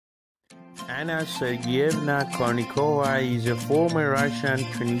Anna Sergeyevna Kournikova is a former Russian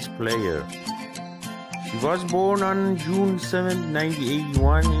tennis player. She was born on June 7,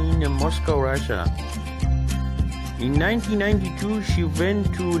 1981 in Moscow, Russia. In 1992, she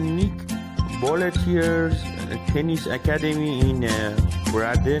went to Nick Bolletier's Tennis Academy in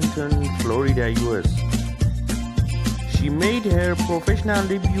Bradenton, Florida, US. She made her professional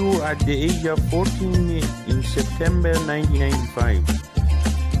debut at the age of 14 in September 1995.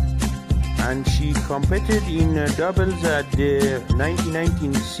 And she competed in doubles at the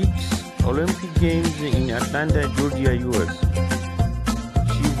 1996 Olympic Games in Atlanta, Georgia, US.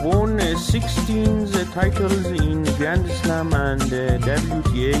 She won 16 titles in Grand Slam and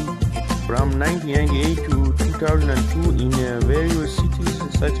WTA from 1998 to 2002 in various cities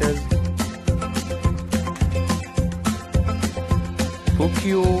such as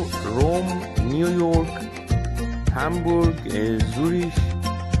Tokyo, Rome, New York, Hamburg, Zurich,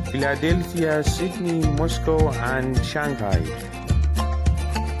 Philadelphia, Sydney, Moscow, and Shanghai.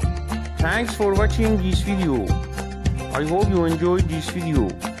 Thanks for watching this video. I hope you enjoyed this video.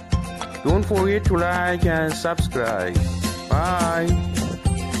 Don't forget to like and subscribe. Bye.